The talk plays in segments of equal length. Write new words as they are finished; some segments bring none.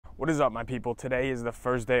What is up, my people? Today is the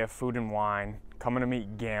first day of Food and Wine. Coming to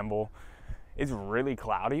meet Gamble. It's really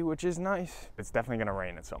cloudy, which is nice. It's definitely gonna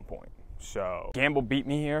rain at some point. So Gamble beat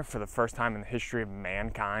me here for the first time in the history of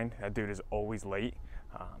mankind. That dude is always late.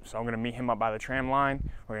 So I'm gonna meet him up by the tram line.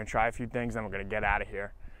 We're gonna try a few things, then we're gonna get out of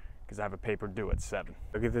here because I have a paper due at 7.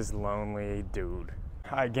 Look at this lonely dude.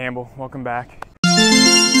 Hi, Gamble, welcome back.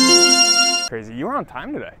 Crazy, you were on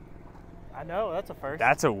time today. I know, that's a first.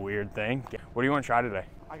 That's a weird thing. What do you want to try today?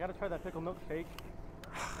 I gotta try that pickle milkshake.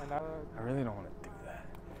 And I really don't want to do that.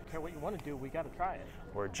 I don't care what you want to do, we gotta try it.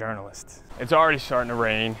 We're journalists. It's already starting to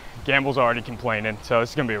rain. Gamble's already complaining, so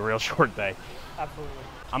it's gonna be a real short day. Absolutely.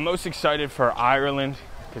 I'm most excited for Ireland,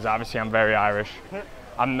 because obviously I'm very Irish.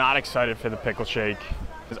 I'm not excited for the pickle shake.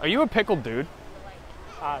 Are you a pickle dude?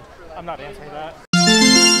 I'm not answering that.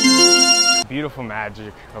 Beautiful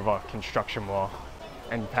magic of a construction wall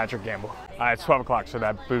and Patrick Gamble. It's 12 o'clock, so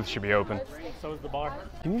that booth should be open. So is the bar.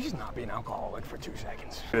 Can you just not be an alcoholic for 2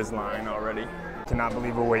 seconds? This line already. Cannot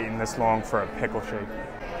believe we're waiting this long for a pickle shake.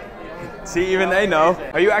 See, even they know.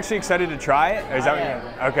 Are you actually excited to try it? Or is that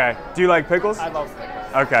what you... Okay. Do you like pickles? I love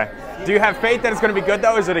pickles. Okay. Do you have faith that it's going to be good,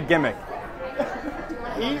 though, or is it a gimmick?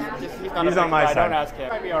 He's on my side. side. Don't ask him.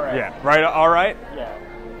 Might be all right. Yeah. Right? All right? Yeah.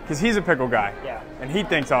 Because he's a pickle guy. Yeah. And he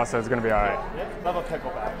thinks also it's going to be all right. Yeah. Love a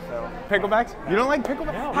pickleback, so. Picklebacks? You don't like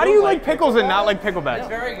picklebacks? No, How do you like pickles and not like picklebacks? It's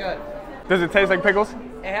very good. Does it taste like pickles?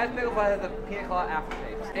 It has pickle, but it has a pina colada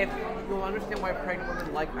aftertaste. If you'll understand why pregnant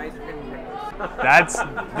women like ice cream and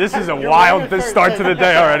pickles. This is a wild start to the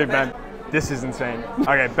day already, Ben. This is insane.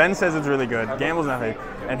 Okay, Ben says it's really good. Gamble's not fake.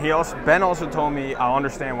 And Ben also told me I'll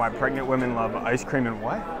understand why pregnant women love ice cream and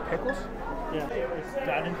what? Pickles? Yeah, it's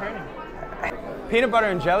dad in training. Peanut butter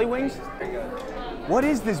and jelly wings? What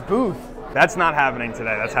is this booth? That's not happening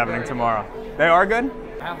today, that's happening tomorrow. They are good?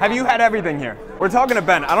 Have you had everything here? We're talking to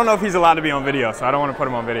Ben. I don't know if he's allowed to be on video, so I don't want to put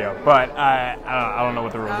him on video. But I don't know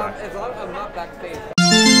what the rules are. as long as I'm not backstage.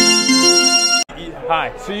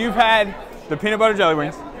 Hi, so you've had the peanut butter jelly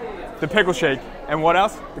wings, the pickle shake, and what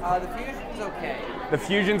else? The fusion's okay. The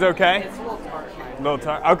fusion's okay? It's a little tart. Little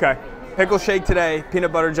tart, okay. Pickle shake today,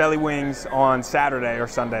 peanut butter jelly wings on Saturday or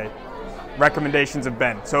Sunday. Recommendations of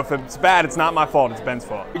Ben. So if it's bad, it's not my fault, it's Ben's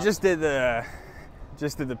fault. We just did the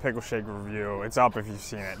pickle shake review. It's up if you've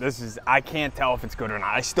seen it. I can't tell if it's good or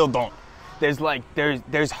not. I still don't.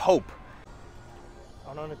 There's hope.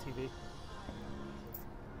 On a TV.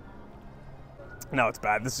 No, it's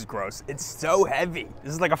bad. This is gross. It's so heavy.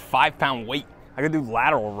 This is like a 5-pound weight. I could do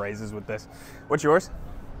lateral raises with this. What's yours?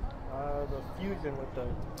 The fusion with the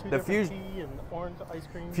different tea and orange ice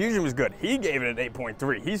cream. Fusion was good. He gave it an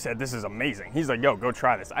 8.3. He said this is amazing. He's like, yo, go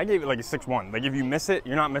try this. I gave it like a 6.1. Like if you miss it,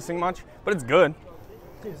 you're not missing much, but it's good.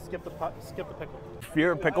 Skip the pickle. If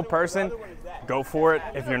you're a pickle person, go for it.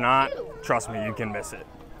 If you're not, trust me, you can miss it.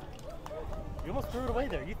 You almost threw it away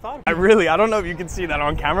there. You thought. I don't know if you can see that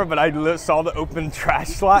on camera, but I saw the open trash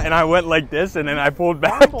slot and I went like this and then I pulled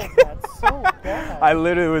back. That's so bad. I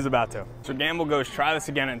literally was about to. So Gamble goes, try this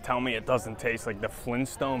again and tell me it doesn't taste like the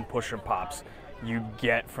Flintstone pusher pops you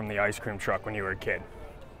get from the ice cream truck when you were a kid.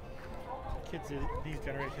 Kids, these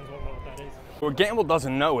generations won't know what that is. What Gamble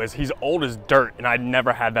doesn't know is he's old as dirt and I'd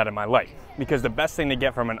never had that in my life. Because the best thing to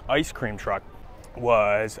get from an ice cream truck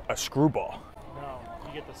was a screwball.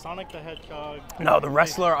 You get the Sonic the Hedgehog. No, the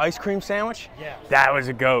wrestler ice cream sandwich? Yeah. That was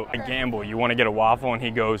a goat. A Gamble, you want to get a waffle and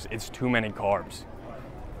he goes, it's too many carbs.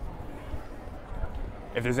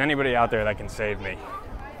 If there's anybody out there that can save me,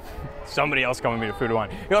 somebody else coming to me to Food and Wine.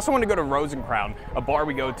 He also wanted to go to Rosencrown, a bar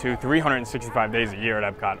we go to 365 days a year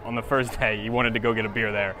at Epcot. On the first day, he wanted to go get a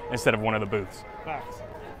beer there instead of one of the booths. Facts.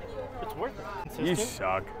 It's worth it. Consistent. You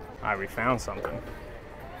suck. All right, we found something.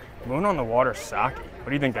 Moon on the water sake. What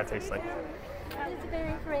do you think that tastes like? It's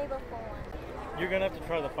very flavorful one. You're gonna have to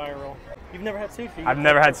try the fire roll. You've never had sushi. I've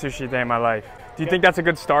never had sushi a day in my life. Do you think that's a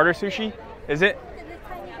good starter sushi? Is it?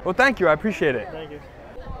 Well, thank you. I appreciate it. Thank you.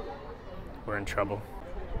 We're in trouble.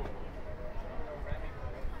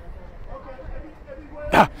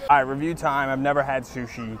 All right, review time. I've never had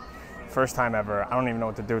sushi. First time ever. I don't even know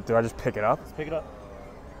what to do. Do I just pick it up? Let's pick it up.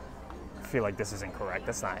 I feel like this is incorrect.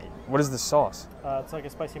 That's not. What is this sauce? It's like a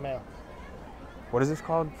spicy mayo. What is this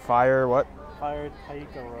called? Fire what? Fire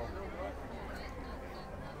taiko roll.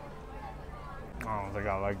 I don't think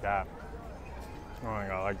I like that. I don't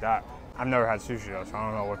think I like that. I've never had sushi though, so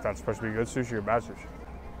I don't know if that's supposed to be good sushi or bad sushi.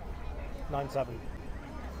 9.7.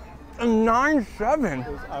 A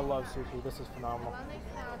 9.7? I love sushi. This is phenomenal.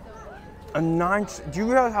 A 9. Do you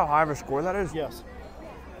realize how high of a score that is? Yes.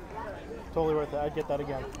 Totally worth it. I'd get that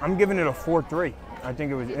again. I'm giving it a 4.3. I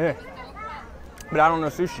think it was But I don't know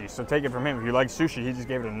sushi, so take it from him. If you like sushi, he just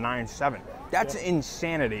gave it a 9.7. That's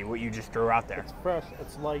insanity what you just threw out there. It's fresh,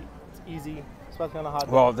 it's light, it's easy, especially on a hot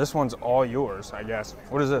day. Well, this one's all yours, I guess.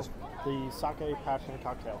 What is this? The sake passion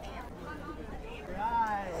cocktail.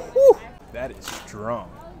 Whew, that is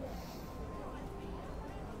strong.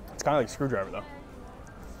 It's kind of like a screwdriver, though.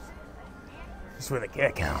 Just with a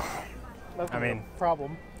kick. That's I mean, a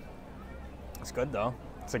problem. It's good, though.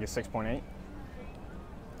 It's like a 6.8.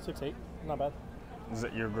 6.8, not bad. Is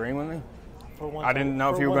it, you're agreeing with me? For one I didn't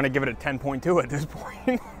know if you were going to give it a 10.2 at this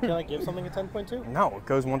point. Can I give something a 10.2? No, it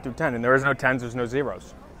goes 1 through 10, and there is no 10s, there's no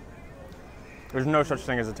zeros. There's no such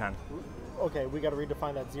thing as a 10. Okay, we got to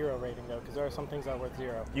redefine that 0 rating though, because there are some things that are worth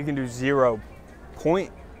 0. You can do 0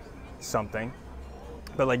 point something,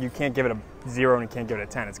 but like you can't give it a 0 and you can't give it a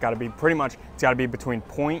 10. It's got to be pretty much, it's got to be between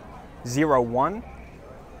 0.01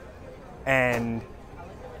 and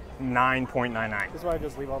 9.99. This is why I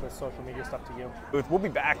just leave all this social media stuff to you. We'll be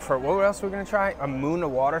back for, what else are we gonna try? A Moon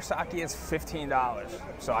of Water sake is $15.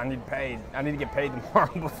 So I need to get paid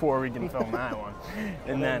tomorrow before we can film that one.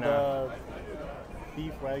 And then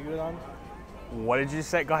beef wagyu don. What did you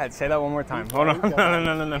say? Go ahead, say that one more time. Hold on, no,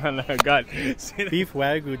 go ahead. Beef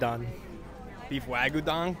wagyu don. Beef wagyu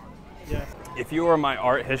don? Yeah. If you were my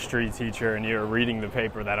art history teacher and you're reading the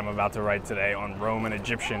paper that I'm about to write today on Roman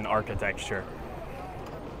Egyptian architecture,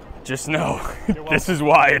 just know this is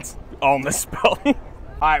why it's all misspelled. All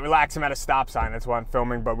right, relax, I'm at a stop sign, that's why I'm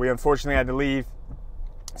filming, but we unfortunately had to leave.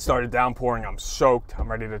 It started downpouring, I'm soaked,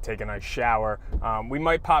 I'm ready to take a nice shower. We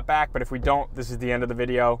might pop back, but if we don't, this is the end of the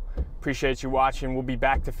video. Appreciate you watching. We'll be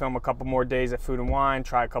back to film a couple more days at Food and Wine,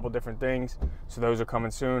 try a couple different things. So those are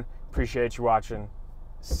coming soon. Appreciate you watching.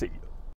 See you.